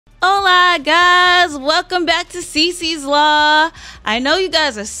Hola guys, welcome back to Ceces Law. I know you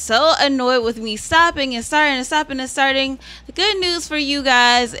guys are so annoyed with me stopping and starting. The good news for you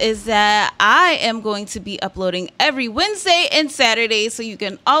guys is that I am going to be uploading every Wednesday and Saturday, so you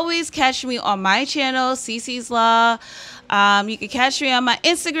can always catch me on my channel, Ceces Law. You can catch me on my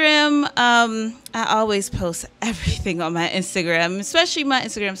Instagram. I always post everything on my Instagram, especially my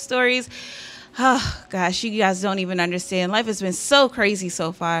Instagram stories. Oh gosh, you guys don't even understand. Life has been so crazy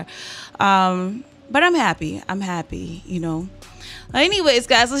so far, but I'm happy, you know. Anyways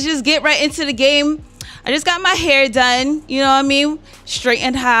guys, let's just get right into the game. I just got my hair done, you know what I mean,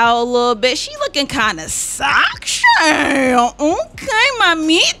 straightened out a little bit. She looking kind of sexy. Okay,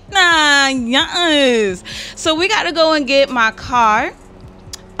 mamita. Yes. So we got to go and get my car.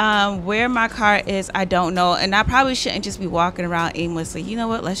 Where my car is, I don't know, and I probably shouldn't just be walking around aimlessly. You know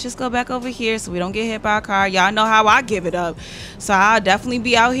what, let's just go back over here so we don't get hit by a car. Y'all know how I give it up, so I'll definitely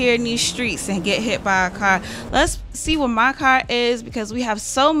be out here in these streets and get hit by a car. Let's see where my car is, because we have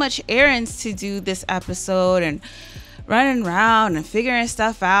so much errands to do this episode and running around and figuring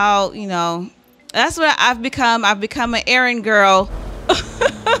stuff out. You know, that's what I've become an errand girl.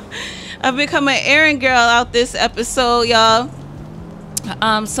 I've become an errand girl out this episode, y'all.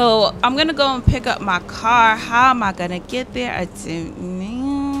 So I'm gonna go and pick up my car. How am I gonna get there? I don't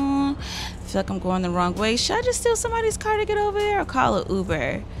know. I feel like I'm going the wrong way. Should I just steal somebody's car to get over there, or call an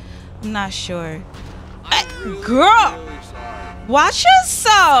Uber? I'm not sure. Hey, girl, watch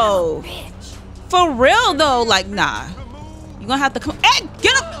yourself. For real though, like, nah. You're gonna have to come. Hey,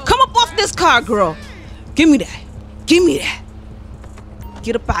 come up off this car, girl. Give me that.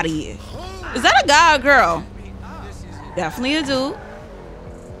 Get up out of here. Is that a guy or a girl? Definitely a dude.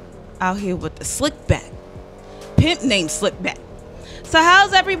 Out here with the slick back. Pimp named Slickback. So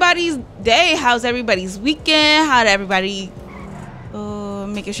how's everybody's day? How's everybody's weekend? How'd everybody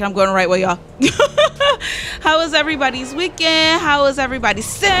making sure I'm going the right way, y'all. How was everybody's weekend? How was everybody's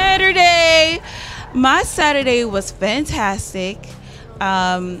Saturday? My Saturday was fantastic.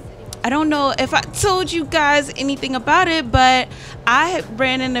 I don't know if I told you guys anything about it, but I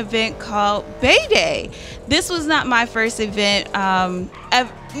ran an event called Bay Day. This was not my first event.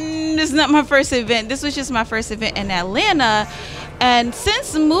 This is not my first event. This was just my first event in Atlanta. And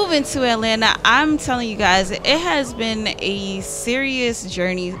since moving to Atlanta, I'm telling you guys, it has been a serious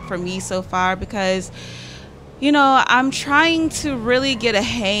journey for me so far, because, you know, I'm trying to really get a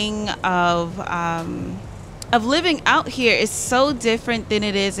hang of living out here. It's so different than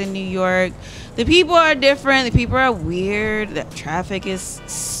it is in New York. The people are different. The people are weird. The traffic is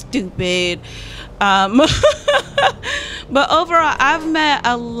stupid. But overall, I've met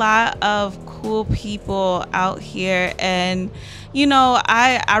a lot of cool people out here, and you know,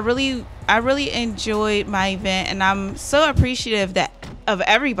 I really enjoyed my event, and I'm so appreciative of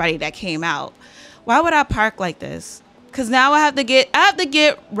everybody that came out. Why would I park like this? Because now I have to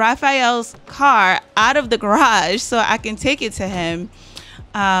get Raphael's car out of the garage so I can take it to him.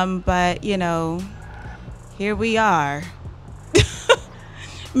 But you know, here we are.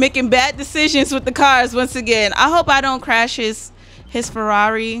 Making bad decisions with the cars once again. I hope I don't crash his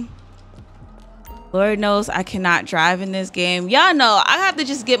Ferrari. Lord knows I cannot drive in this game. Y'all know I have to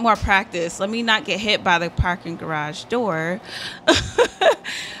just get more practice. Let me not get hit by the parking garage door.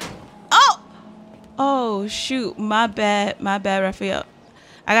 Oh shoot, my bad, Raphael.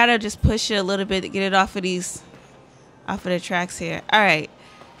 I gotta just push it a little bit to get it off of the tracks here. All right,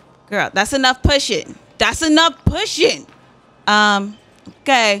 girl, that's enough pushing.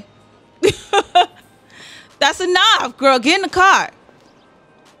 Okay. That's enough, girl. Get in the car.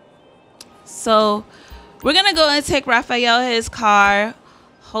 So we're gonna go and take Raphael his car.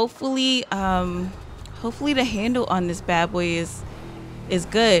 Hopefully the handle on this bad boy is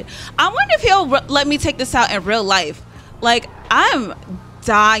good. I wonder if he'll let me take this out in real life. Like, I'm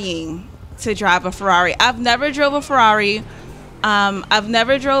dying to drive a Ferrari. I've never drove a Ferrari. I've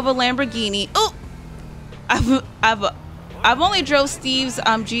never drove a Lamborghini. Oh, I've only drove Steve's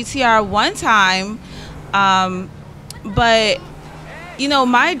GTR one time, but you know,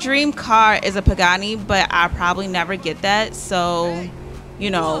 my dream car is a Pagani, but I probably never get that. So, you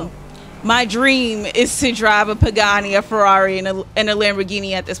know, my dream is to drive a Pagani, a Ferrari, and a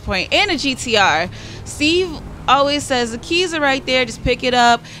Lamborghini at this point, and a GTR. Steve always says the keys are right there, just pick it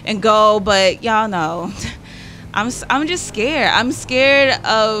up and go. But y'all know, I'm just scared. I'm scared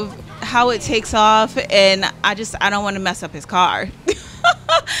of how it takes off, and I don't want to mess up his car.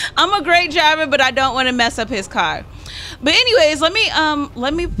 I'm a great driver, but I don't want to mess up his car. But anyways,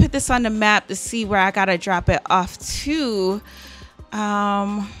 let me put this on the map to see where I gotta drop it off to.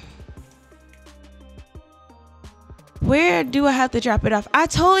 Where do I have to drop it off? I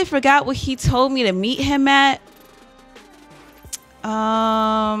totally forgot what he told me to meet him at.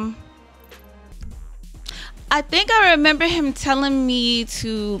 I think I remember him telling me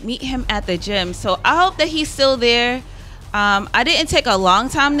to meet him at the gym. So I hope that he's still there. I didn't take a long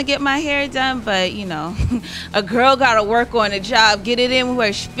time to get my hair done, but you know, a girl gotta work on a job, get it in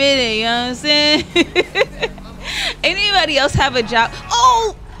where she fitting, you know what I'm saying? Anybody else have a job?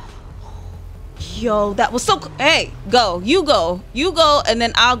 Oh, yo, that was so cool. Hey, go, and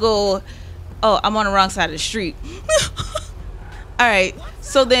then I'll go. Oh, I'm on the wrong side of the street. All right,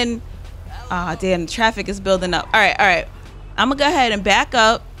 so then, damn, the traffic is building up. All right, I'm gonna go ahead and back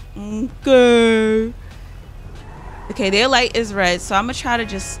up. Okay, their light is red, so I'm gonna try to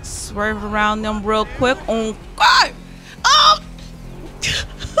just swerve around them real quick. Oh God!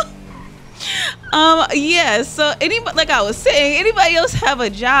 Yeah. So anybody, like I was saying, anybody else have a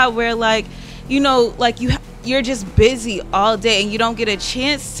job where, like, you know, like you're just busy all day and you don't get a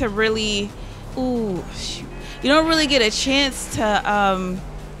chance to really, you don't really get a chance to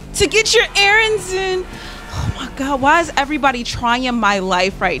get your errands in. Oh my God! Why is everybody trying my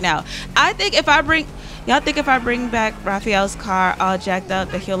life right now? I think if I bring. Y'all think if I bring back Raphael's car all jacked up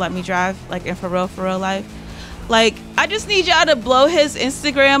that he'll let me drive, like in for real life? Like, I just need y'all to blow his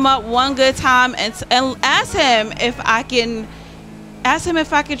Instagram up one good time and ask him if I can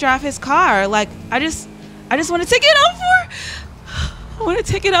drive his car. Like, I just want to take it out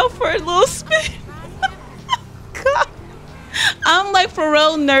for a little spin. God. I'm like for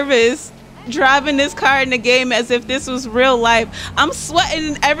real nervous driving this car in the game as if this was real life. I'm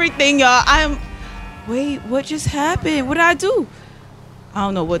sweating and everything, y'all. Wait, what just happened? What did I do? I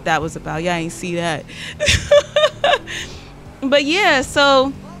don't know what that was about. Y'all ain't see that. But yeah,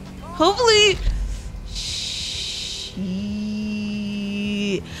 so hopefully.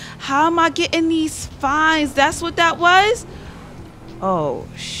 How am I getting these fines? That's what that was? Oh,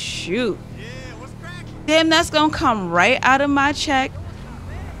 shoot. Damn, that's gonna come right out of my check.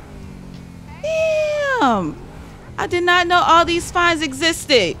 Damn. I did not know all these fines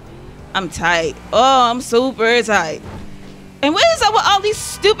existed. I'm tight. Oh, I'm super tight. And what is up with all these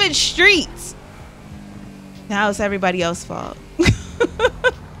stupid streets? Now it's everybody else's fault.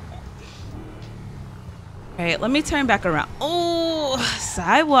 All right, let me turn back around. Oh,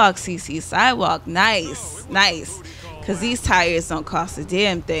 sidewalk, CC, sidewalk. Nice. Because these tires don't cost a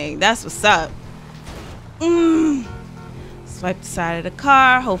damn thing. That's what's up. Swipe the side of the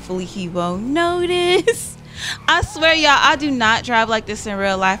car. Hopefully he won't notice. I swear, y'all, I do not drive like this in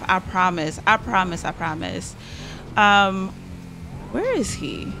real life. I promise. Where is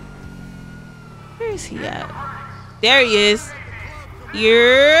he? Where is he at? There he is.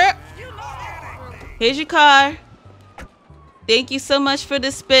 Yeah. Here's your car. Thank you so much for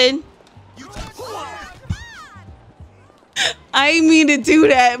the spin. I didn't mean to do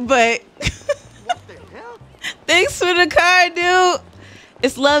that, but thanks for the car, dude.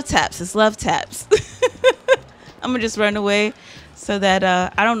 It's love taps. I'm gonna just run away so that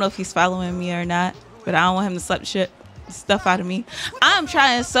I don't know if he's following me or not, but I don't want him to slap stuff out of me. I'm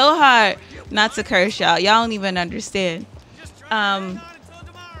trying so hard not to curse, y'all. Y'all don't even understand. Oh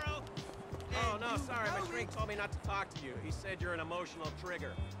no, sorry, my shrink told me not to talk to you. He said you're an emotional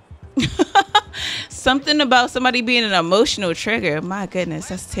trigger. Something about somebody being an emotional trigger. My goodness,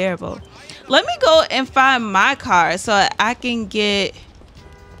 that's terrible. Let me go and find my car so I can get.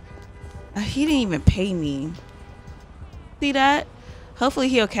 He didn't even pay me. See that? Hopefully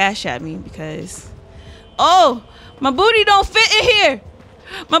he'll cash at me because. Oh, my booty don't fit in here.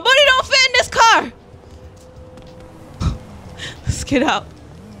 My booty don't fit in this car. Let's get out.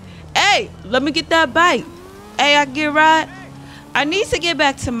 Hey, let me get that bike. Hey, I can get a ride. I need to get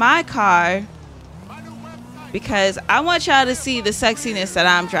back to my car because I want y'all to see the sexiness that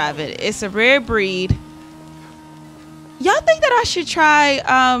I'm driving. It's a rare breed. Y'all think that I should try,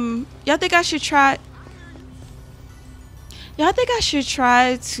 y'all think I should try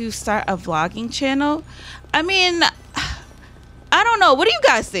to start a vlogging channel? I mean, I don't know. What do you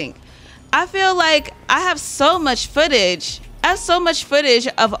guys think? I feel like I have so much footage.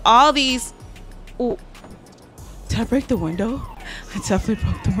 Of all these. Ooh. Did I break the window? I definitely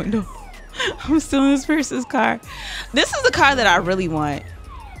broke the window. I'm still in this person's car. This is the car that I really want.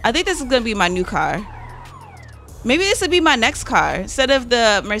 I think this is going to be my new car. Maybe this would be my next car. Instead of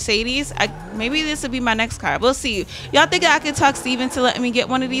the Mercedes, maybe this would be my next car. We'll see. Y'all think I could talk Steven to let me get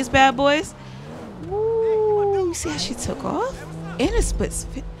one of these bad boys? Ooh, you see how she took off? And it splits.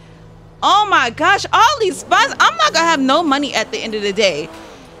 Oh my gosh, all these fines. I'm not going to have no money at the end of the day.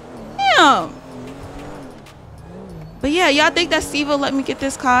 Damn. But yeah, y'all think that Steve will let me get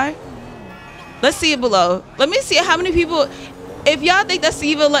this car? Let's see it below. Let me see how many people. If y'all think that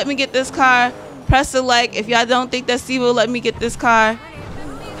Steve will let me get this car, press a like. If y'all don't think that Steve will let me get this car,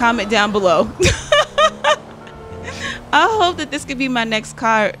 comment down below. I hope that this could be my next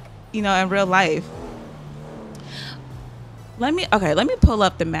car, you know, in real life. Let me pull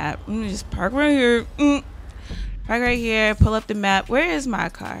up the map. Let me just park right here. Park right here. Pull up the map. Where is my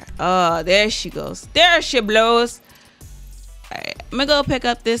car? Oh, there she goes. There she blows. All right, I'm gonna go pick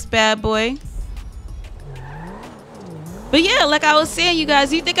up this bad boy. But yeah, like I was saying, you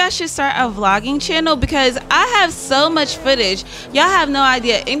guys, you think I should start a vlogging channel? Because I have so much footage. Y'all have no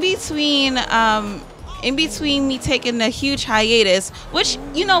idea. In between me taking the huge hiatus, which,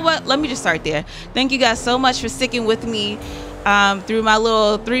 you know what? Let me just start there. Thank you guys so much for sticking with me through my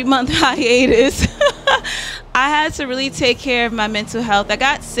little 3-month hiatus. I had to really take care of my mental health. I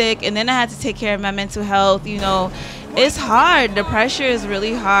got sick, and then I had to take care of my mental health. You know, it's hard. The pressure is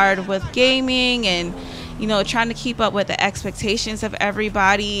really hard with gaming and, you know, trying to keep up with the expectations of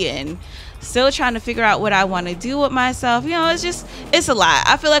everybody and still trying to figure out what I want to do with myself. You know, it's a lot.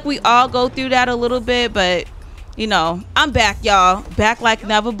 I feel like we all go through that a little bit, but, you know, I'm back, y'all. Back like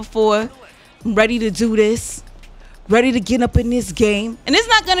never before. I'm ready to do this. Ready to get up in this game. And it's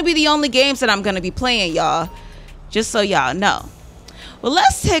not going to be the only games that I'm going to be playing, y'all. Just so y'all know. Well,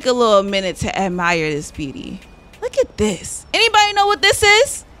 let's take a little minute to admire this beauty. Look at this. Anybody know what this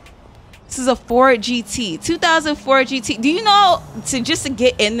is? This is a Ford GT, 2004 GT. Do you know, just to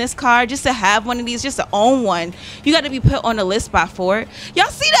get in this car, just to have one of these, just to own one, you got to be put on a list by Ford. Y'all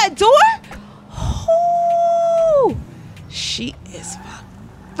see that door? Oh, she is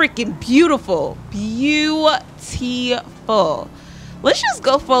freaking beautiful. Beautiful. Let's just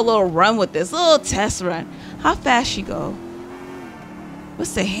go for a little run with this, little test run. How fast she go?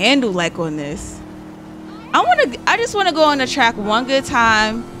 What's the handle like on this? I just want to go on the track one good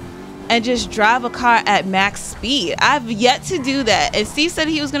time and just drive a car at max speed. I've yet to do that. And Steve said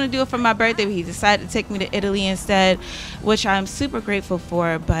he was going to do it for my birthday, but he decided to take me to Italy instead, which I'm super grateful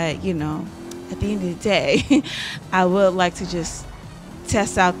for. But, you know, at the end of the day, I would like to just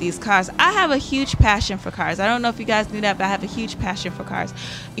test out these cars. I have a huge passion for cars. I don't know if you guys knew that, but I have a huge passion for cars.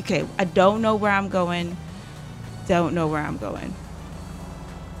 Okay, I don't know where I'm going. Don't know where I'm going.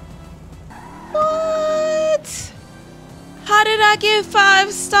 What? How did I get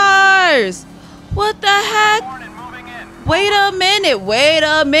 5 stars? What the heck? Wait a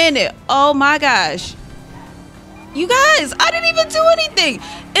minute. Oh my gosh. You guys, I didn't even do anything.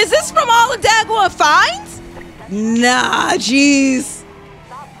 Is this from all the daggone fines? Nah, jeez.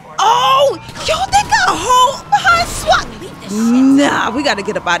 Oh, yo, they got a hole behind SWAT. Nah, we gotta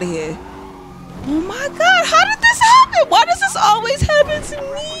get up out of here. Oh my God, how did this happen? Why does this always happen to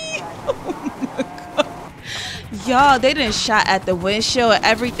me? Oh my God. Y'all, they done shot at the windshield and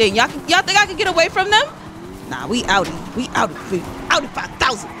everything. Y'all think I can get away from them? Nah, we outie. We outie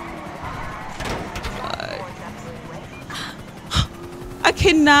 5,000. I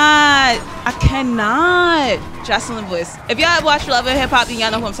cannot. Jocelyn voice. If y'all have watched Love and Hip Hop, then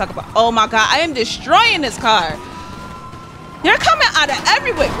y'all know who I'm talking about. Oh my God, I am destroying this car. They're coming out of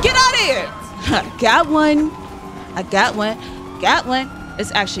everywhere. Get out of here. Got one. I got one.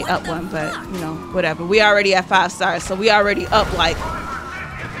 It's actually up one, but you know, whatever. We already at 5 stars, so we already up like.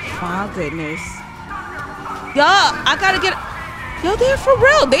 My goodness. Y'all, I gotta get. Yo, they're for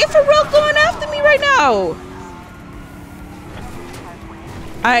real. They're for real going after me right now.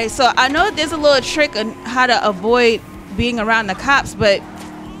 All right, so I know there's a little trick on how to avoid being around the cops, but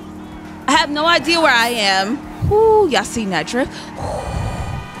I have no idea where I am. Ooh, y'all seen that drift?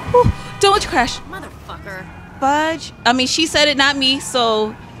 Ooh, don't crash. Motherfucker. Fudge. I mean, she said it, not me,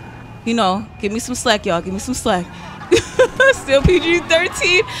 so, you know, give me some slack, y'all. Give me some slack. Still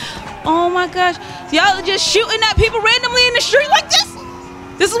PG-13. Oh, my gosh. Y'all are just shooting at people randomly in the street like this?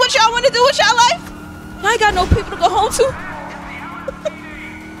 This is what y'all want to do with y'all life? Y'all ain't got no people to go home to?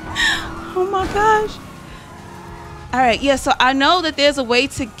 Oh my gosh. All right, yeah, so I know that there's a way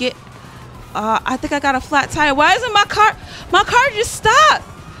to get I think I got a flat tire. Why isn't my car just stopped?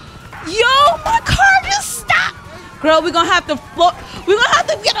 Yo, my car just stopped. Girl, we're gonna have to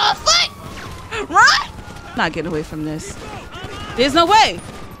get on foot. Run. I'm not getting away from this. There's no way.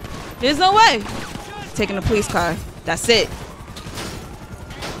 Taking the police car. That's it.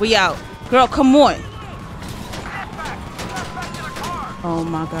 We out. Girl, come on. Oh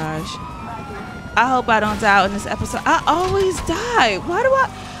my gosh. I hope I don't die in this episode. I always die.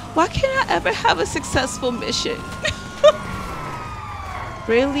 Why can't I ever have a successful mission?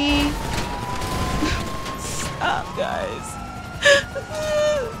 Really? Stop, guys.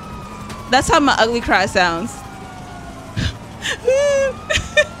 That's how my ugly cry sounds.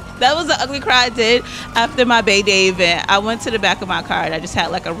 That was an ugly cry I did after my Bay Day event. I went to the back of my car and I just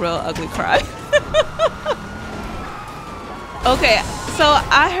had like a real ugly cry. Okay, so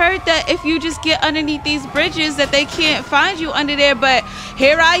I heard that if you just get underneath these bridges that they can't find you under there, but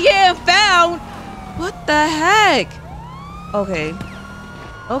here I am found. What the heck? Okay.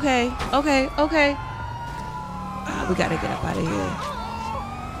 We gotta get up out of here.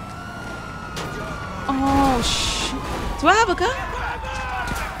 Oh, shit. Do I have a gun?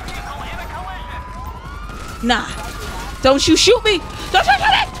 Nah. Don't you shoot me. Don't you shoot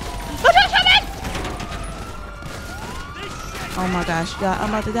me. Don't you shoot me. Oh my gosh, y'all, I'm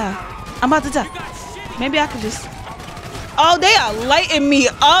about to die. I'm about to die. Maybe I could just... Oh, they are lighting me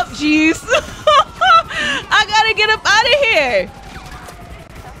up, jeez. I gotta get up out of here.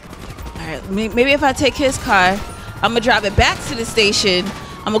 All right, maybe if I take his car, I'm gonna drive it back to the station.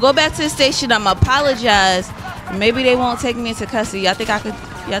 I'm gonna go back to the station. I'm gonna apologize. Maybe they won't take me into custody. Y'all think I'll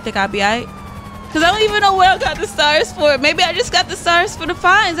be all right? Cause I don't even know where I got the stars for. Maybe I just got the stars for the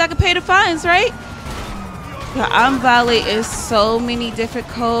fines. I could pay the fines, right? I'm violating so many different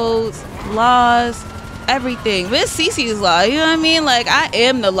codes, laws, everything. But it's Ceces law, you know what I mean? Like, I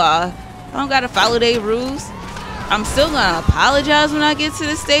am the law. I don't gotta follow their rules. I'm still gonna apologize when I get to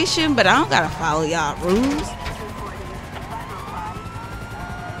the station, but I don't gotta follow y'all rules.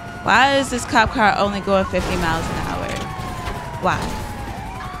 Why is this cop car only going 50 miles an hour? Why?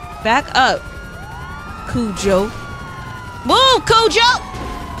 Back up, Cujo. Move, Cujo!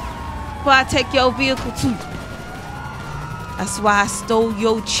 Before I take your vehicle too. That's why I stole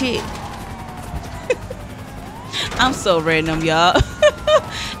your chick. I'm so random, y'all.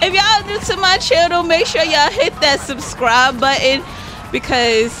 If y'all new to my channel, make sure y'all hit that subscribe button,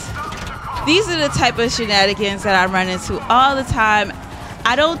 because these are the type of shenanigans that I run into all the time.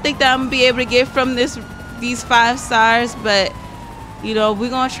 I don't think that I'm gonna be able to get from these 5 stars, but you know,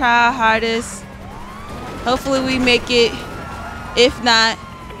 we're gonna try our hardest. Hopefully we make it. If not,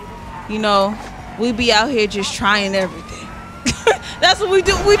 you know, we be out here just trying everything. That's what we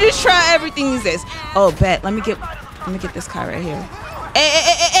do. We just try everything these days. Oh, bet. Let me get this car right here.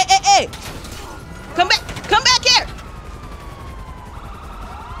 Hey. Come back here.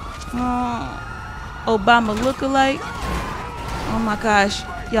 Obama lookalike. Oh my gosh.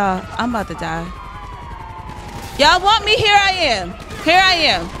 Y'all, I'm about to die. Y'all want me? Here I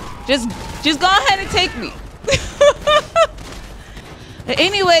am. Just go ahead and take me.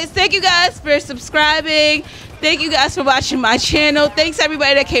 Anyways, thank you guys for subscribing. Thank you guys for watching my channel. Thanks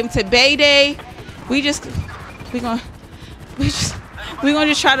everybody that came to Bay Day. We're gonna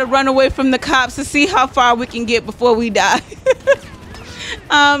just try to run away from the cops to see how far we can get before we die.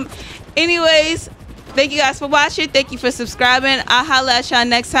 Anyways, thank you guys for watching. Thank you for subscribing. I'll holla at y'all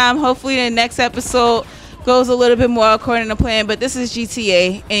next time. Hopefully the next episode goes a little bit more according to plan, but this is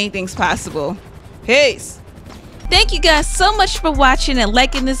GTA. Anything's possible. Peace. Thank you guys so much for watching and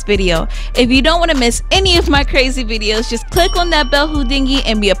liking this video. If you don't want to miss any of my crazy videos, just click on that bell houdingy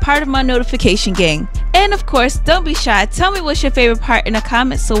and be a part of my notification gang. And of course, don't be shy. Tell me what's your favorite part in the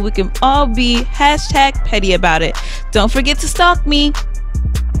comments so we can all be #petty about it. Don't forget to stalk me.